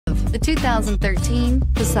the 2013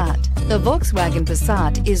 Passat. The Volkswagen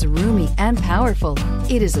Passat is roomy and powerful.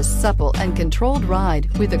 It is a supple and controlled ride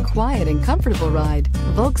with a quiet and comfortable ride.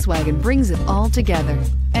 Volkswagen brings it all together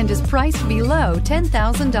and is priced below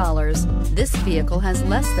 $10,000. This vehicle has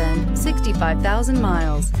less than 65,000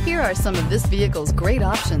 miles. Here are some of this vehicle's great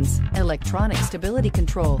options: electronic stability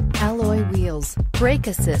control, alloy wheels, brake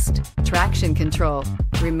assist, traction control,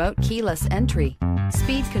 remote keyless entry,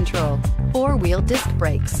 speed control, four-wheel disc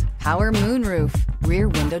brakes, power moonroof, rear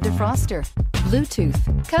window defroster, Bluetooth.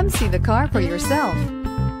 Come see the car for yourself.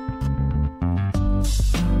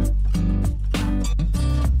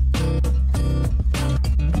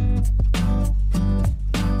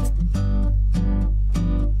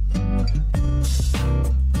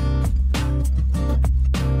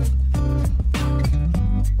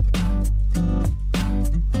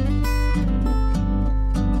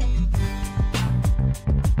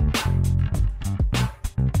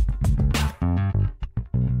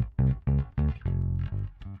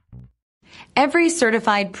 Every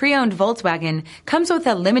certified pre-owned Volkswagen comes with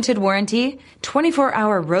a limited warranty,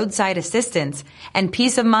 24-hour roadside assistance, and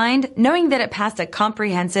peace of mind knowing that it passed a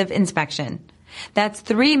comprehensive inspection. That's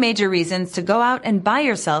 3 major reasons to go out and buy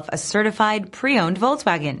yourself a certified pre-owned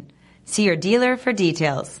Volkswagen. See your dealer for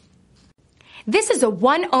details. This is a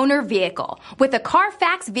one-owner vehicle with a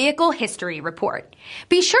CARFAX Vehicle History Report.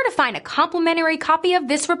 Be sure to find a complimentary copy of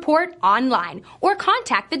this report online or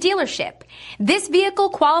contact the dealership. This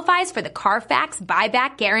vehicle qualifies for the CARFAX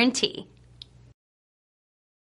Buyback Guarantee.